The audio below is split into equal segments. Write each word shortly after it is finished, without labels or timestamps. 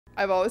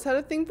I've always had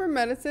a thing for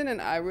medicine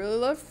and I really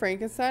love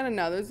Frankenstein, and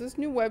now there's this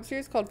new web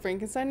series called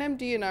Frankenstein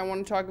MD and I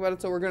want to talk about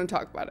it, so we're going to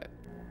talk about it.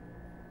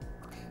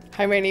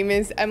 Hi, my name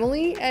is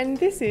Emily and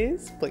this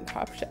is Blink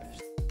Pop Chefs.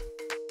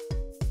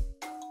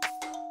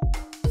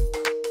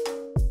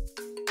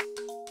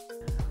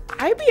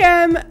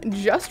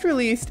 IBM just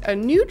released a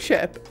new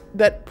chip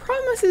that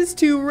promises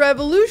to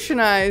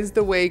revolutionize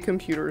the way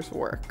computers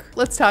work.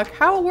 Let's talk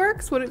how it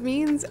works, what it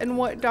means, and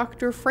what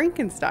Dr.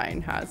 Frankenstein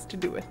has to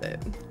do with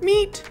it.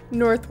 Meet True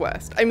North,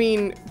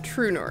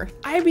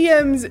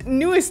 IBM's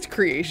newest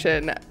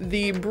creation,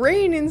 the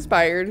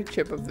brain-inspired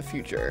chip of the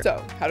future.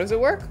 So, how does it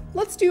work?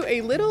 Let's do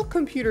a little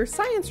computer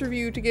science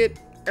review to get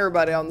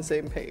everybody on the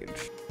same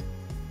page.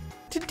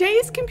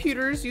 Today's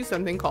computers use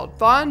something called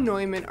von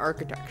Neumann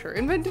Architecture,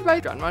 invented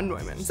by John von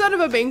Neumann, son of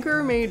a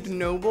banker made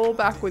noble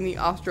back when the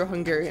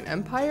Austro-Hungarian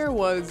Empire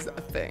was a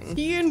thing.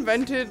 He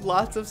invented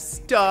lots of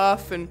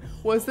stuff and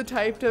was the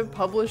type to have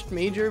published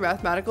major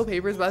mathematical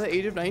papers by the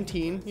age of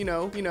 19,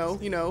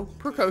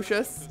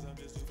 precocious.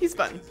 He's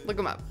fun, look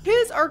him up.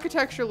 His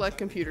architecture let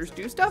computers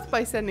do stuff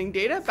by sending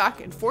data back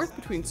and forth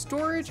between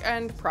storage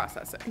and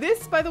processing.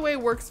 This, by the way,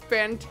 works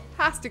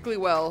fantastically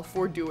well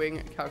for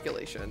doing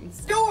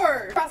calculations.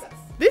 Store! Process.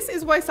 This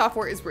is why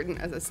software is written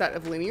as a set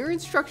of linear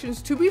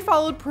instructions to be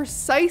followed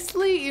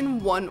precisely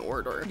in one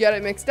order. Get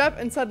it mixed up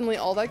and suddenly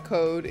all that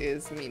code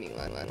is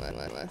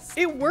meaningless.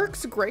 It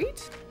works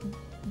great,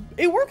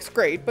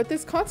 but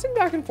this constant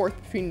back and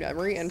forth between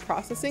memory and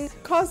processing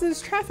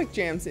causes traffic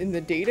jams in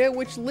the data,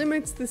 which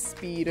limits the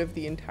speed of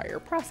the entire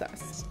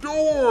process.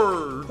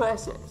 Store!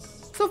 Process.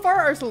 So far,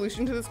 our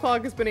solution to this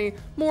clog has been a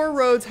more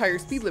roads, higher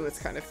speed limits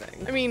kind of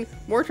thing. I mean,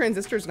 more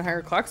transistors and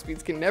higher clock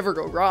speeds can never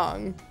go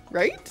wrong,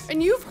 right?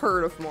 And you've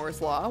heard of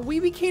Moore's Law. We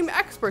became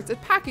experts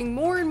at packing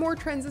more and more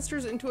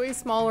transistors into a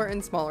smaller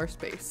and smaller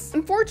space.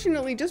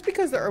 Unfortunately, just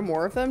because there are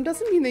more of them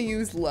doesn't mean they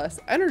use less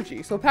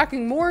energy. So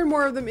packing more and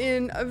more of them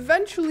in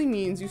eventually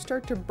means you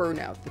start to burn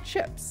out the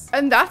chips.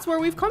 And that's where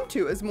we've come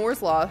to as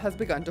Moore's Law has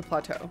begun to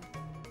plateau.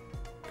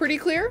 Pretty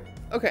clear?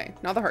 Okay,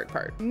 now the hard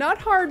part. Not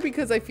hard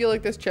because I feel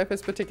like this chip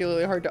is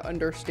particularly hard to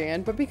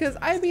understand, but because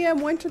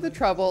IBM went to the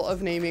trouble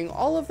of naming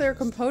all of their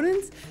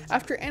components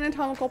after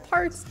anatomical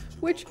parts,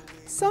 which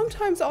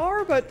sometimes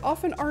are, but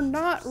often are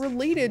not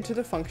related to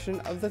the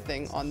function of the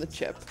thing on the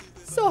chip.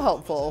 So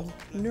helpful.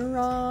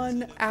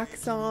 Neuron,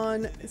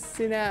 axon,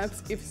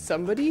 synapse. If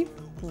somebody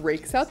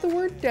breaks out the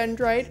word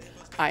dendrite,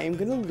 I am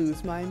gonna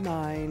lose my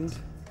mind.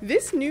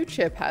 This new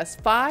chip has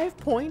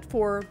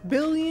 5.4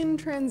 billion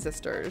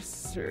transistors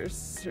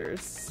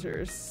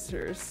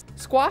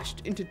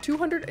squashed into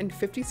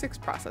 256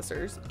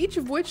 processors, each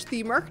of which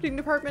the marketing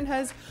department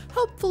has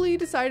helpfully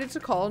decided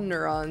to call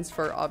neurons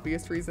for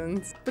obvious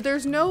reasons. But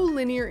there's no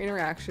linear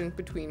interaction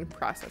between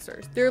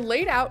processors. They're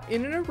laid out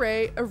in an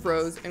array of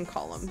rows and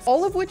columns,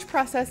 all of which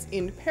process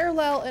in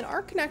parallel and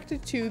are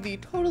connected to the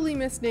totally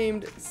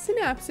misnamed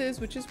synapses,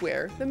 which is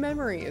where the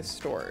memory is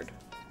stored.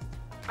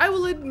 I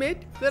will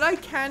admit that I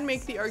can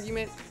make the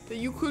argument that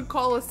you could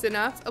call a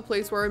synapse a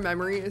place where a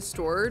memory is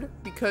stored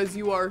because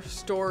you are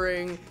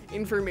storing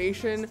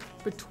information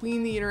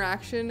between the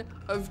interaction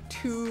of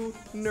two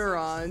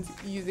neurons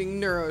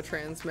using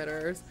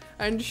neurotransmitters.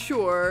 And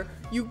sure,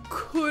 you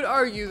could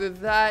argue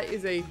that that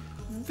is a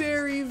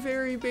very,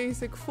 very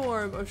basic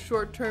form of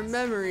short-term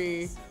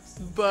memory,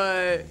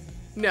 but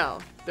no,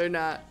 they're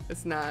not.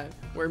 It's not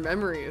where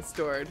memory is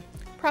stored.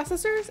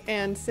 Processors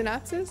and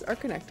synapses are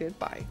connected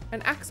by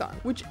an axon,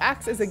 which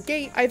acts as a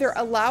gate, either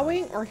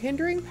allowing or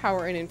hindering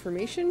power and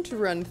information to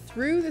run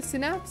through the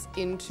synapse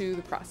into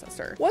the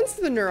processor. Once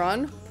the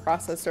neuron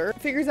processor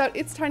figures out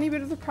its tiny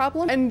bit of the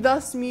problem and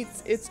thus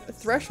meets its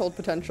threshold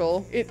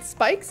potential, it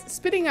spikes,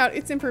 spitting out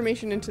its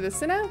information into the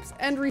synapse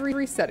and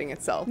resetting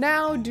itself.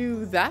 Now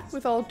do that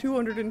with all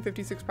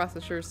 256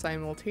 processors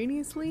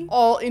simultaneously,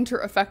 all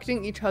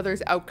inter-affecting each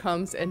other's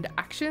outcomes and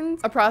actions,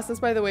 a process,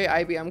 by the way,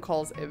 IBM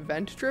calls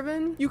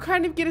event-driven. You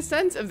kind of get a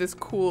sense of this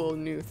cool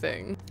new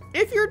thing.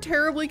 If you're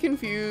terribly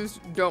confused,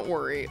 don't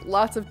worry.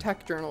 Lots of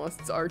tech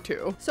journalists are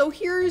too. So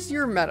here's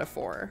your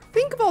metaphor.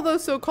 Think of all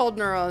those so-called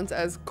neurons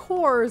as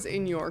cores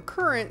in your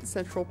current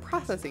central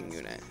processing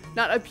unit.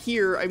 Not up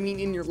here, I mean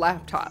in your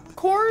laptop.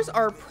 Cores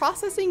are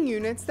processing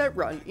units that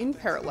run in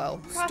parallel.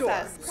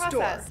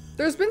 Process.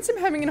 There's been some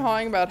hemming and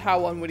hawing about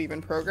how one would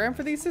even program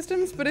for these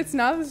systems, but it's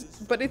not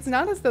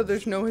as though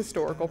there's no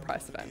historical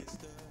precedent.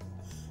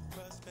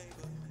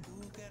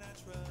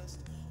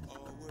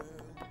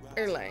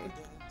 Erlang.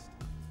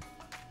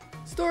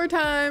 Store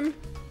time.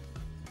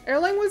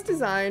 Erlang was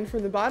designed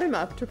from the bottom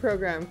up to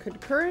program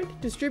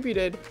concurrent,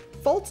 distributed,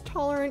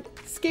 fault-tolerant,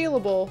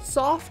 scalable,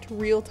 soft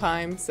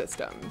real-time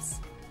systems.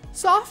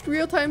 Soft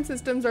real-time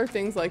systems are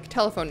things like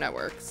telephone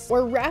networks,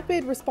 where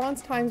rapid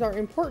response times are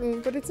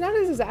important, but it's not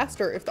a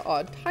disaster if the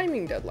odd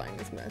timing deadline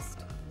is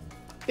missed.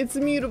 It's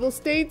immutable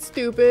state,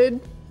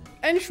 stupid.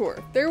 And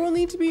sure, there will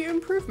need to be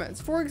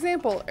improvements. For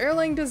example,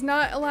 Erlang does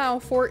not allow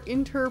for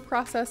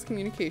inter-process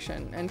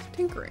communication and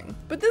tinkering.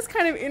 But this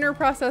kind of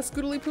inter-process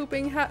scoodly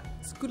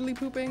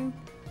pooping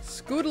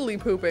Scootily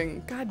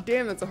pooping. God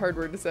damn, that's a hard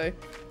word to say.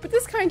 But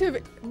this kind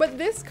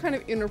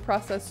of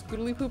inter-process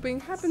scootily pooping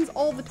happens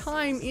all the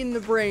time in the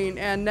brain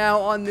and now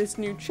on this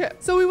new chip.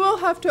 So we will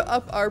have to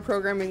up our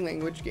programming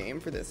language game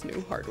for this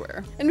new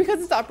hardware. And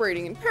because it's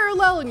operating in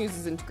parallel and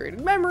uses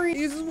integrated memory, it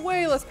uses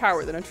way less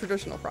power than a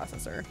traditional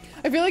processor.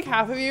 I feel like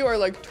half of you are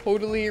like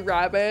totally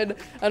rabid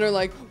and are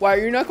like, why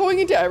are you not going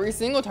into every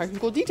single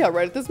technical detail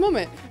right at this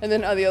moment? And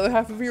then the other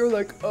half of you are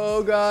like,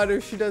 oh God,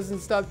 if she doesn't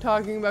stop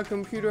talking about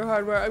computer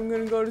hardware, I'm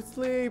gonna go to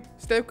sleep.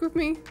 Stick with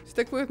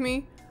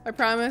me, I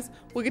promise.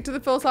 We'll get to the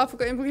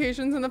philosophical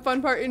implications and the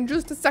fun part in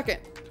just a second.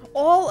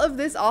 All of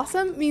this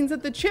awesome means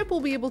that the chip will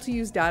be able to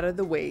use data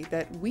the way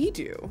that we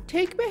do.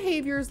 Take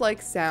behaviors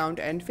like sound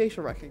and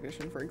facial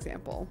recognition, for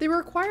example. They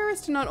require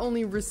us to not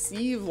only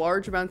receive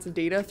large amounts of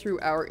data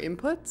through our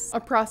inputs, a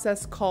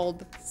process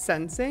called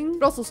sensing,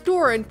 but also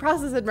store and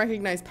process and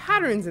recognize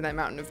patterns in that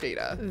mountain of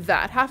data.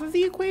 That half of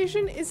the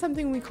equation is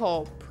something we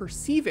call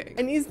perceiving,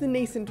 and is the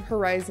nascent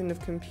horizon of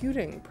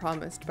computing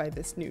promised by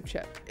this new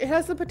chip. It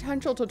has the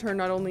potential to turn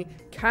not only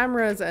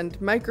cameras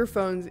and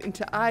microphones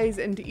into eyes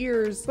and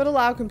ears, but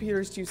allow computers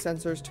to use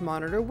sensors to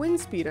monitor wind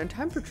speed and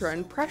temperature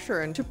and pressure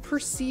and to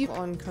perceive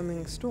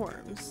oncoming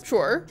storms.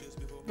 Sure,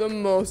 the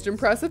most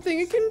impressive thing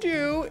it can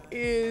do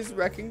is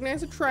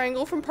recognize a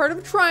triangle from part of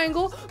a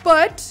triangle,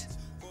 but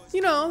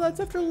you know, that's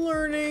after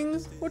learning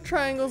what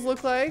triangles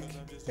look like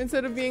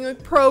instead of being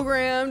like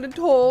programmed and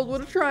told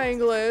what a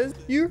triangle is.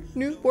 Your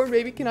newborn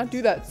baby cannot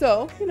do that,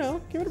 so you know,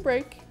 give it a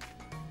break.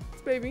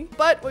 Baby.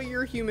 But what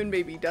your human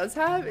baby does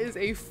have is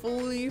a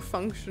fully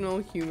functional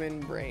human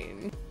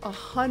brain.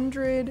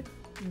 100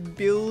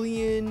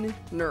 billion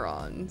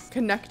neurons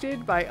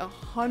connected by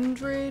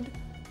 100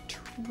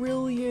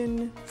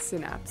 trillion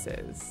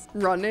synapses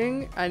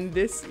running, and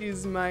this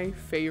is my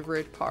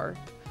favorite part,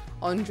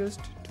 on just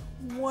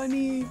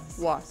 20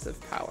 watts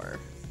of power.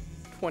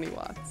 20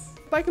 watts.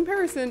 By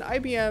comparison,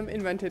 IBM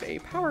invented a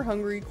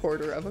power-hungry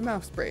quarter of a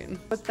mouse brain,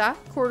 but that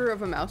quarter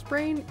of a mouse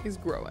brain is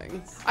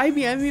growing.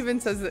 IBM even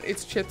says that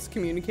its chips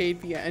communicate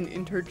via an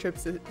inter-chip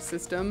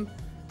system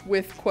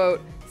with,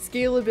 quote,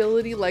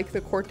 scalability like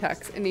the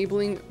cortex,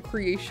 enabling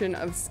creation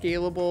of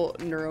scalable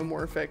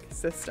neuromorphic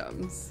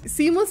systems.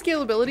 Seamless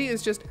scalability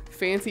is just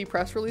fancy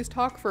press release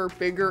talk for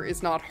bigger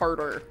is not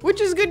harder, which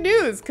is good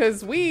news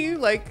because we,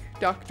 like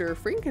Dr.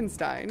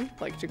 Frankenstein,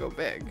 like to go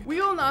big. We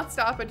will not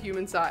stop at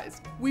human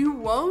size. We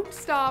won't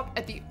stop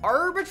at the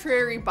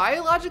arbitrary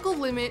biological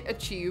limit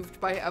achieved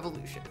by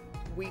evolution.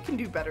 We can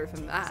do better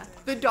than that.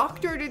 The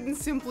doctor didn't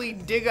simply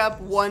dig up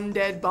one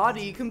dead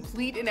body,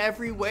 complete in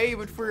every way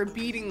but for a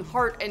beating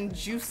heart, and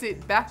juice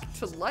it back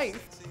to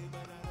life.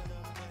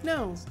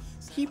 No,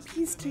 he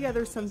pieced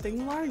together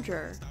something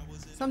larger,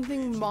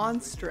 something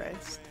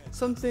monstrous,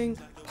 something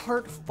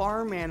part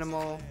farm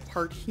animal,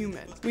 part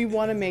human. We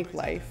want to make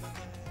life,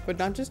 but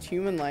not just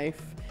human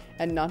life,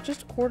 and not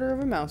just quarter of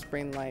a mouse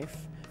brain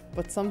life,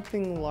 but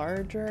something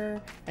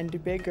larger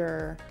and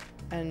bigger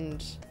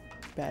and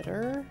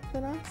better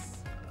than us.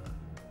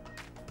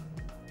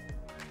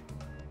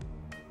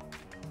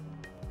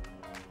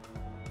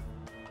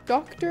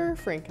 Dr.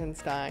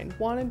 Frankenstein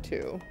wanted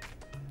to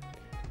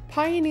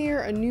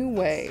pioneer a new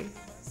way,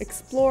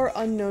 explore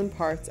unknown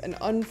parts, and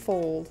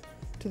unfold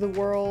to the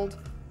world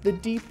the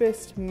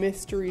deepest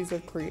mysteries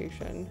of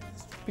creation.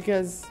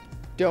 Because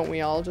don't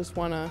we all just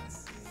want to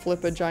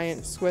flip a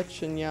giant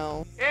switch and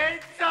yell,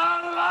 "It's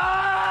alive!"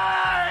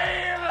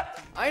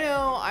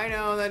 I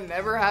know, that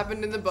never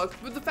happened in the book,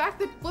 but the fact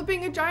that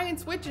flipping a giant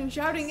switch and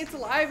shouting "it's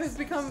alive" has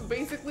become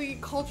basically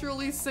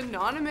culturally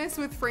synonymous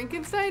with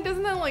Frankenstein,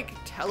 doesn't that like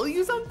tell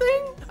you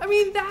something? I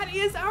mean, that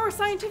is our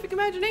scientific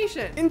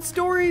imagination. In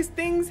stories,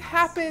 things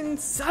happen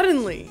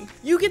suddenly.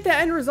 You get the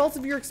end results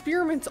of your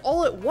experiments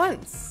all at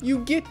once. You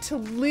get to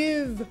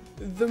live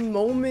the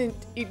moment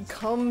it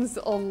comes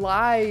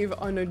alive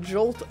on a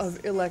jolt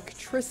of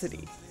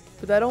electricity.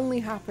 But that only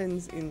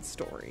happens in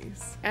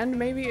stories. And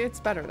maybe it's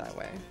better that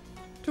way.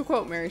 To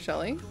quote Mary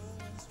Shelley,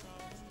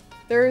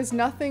 "There is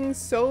nothing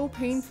so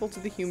painful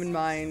to the human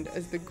mind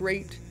as the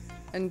great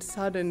and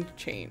sudden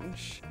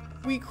change.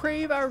 We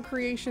crave our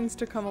creations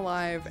to come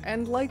alive,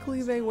 and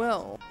likely they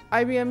will."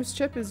 IBM's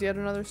chip is yet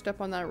another step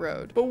on that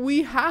road. But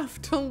we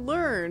have to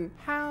learn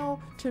how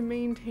to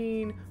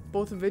maintain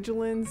both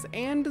vigilance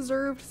and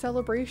deserved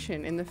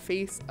celebration in the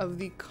face of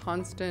the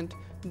constant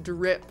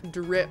drip,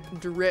 drip,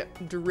 drip,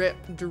 drip,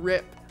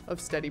 drip of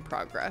steady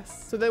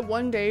progress, so that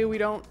one day we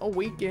don't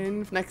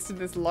awaken next to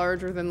this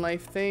larger than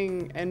life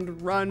thing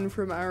and run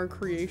from our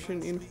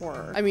creation in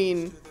horror. I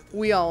mean,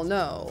 we all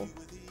know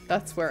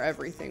that's where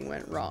everything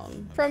went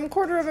wrong. From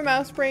quarter of a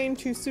mouse brain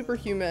to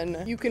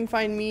superhuman, you can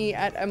find me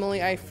at Emily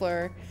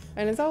Eifler,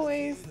 and as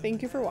always,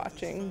 thank you for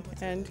watching,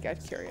 and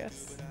get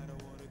curious.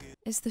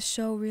 Is the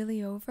show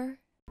really over?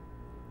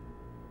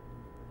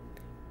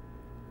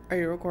 Are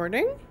you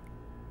recording?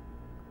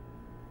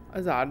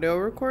 Is audio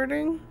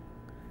recording?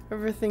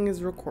 Everything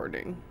is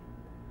recording.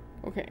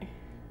 Okay.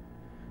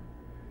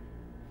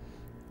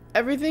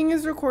 Everything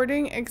is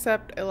recording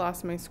except I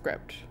lost my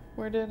script.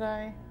 Where did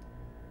I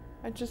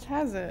just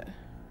has it.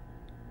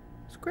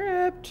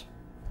 Script.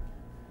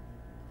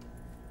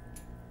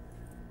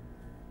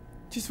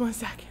 Just 1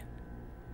 second.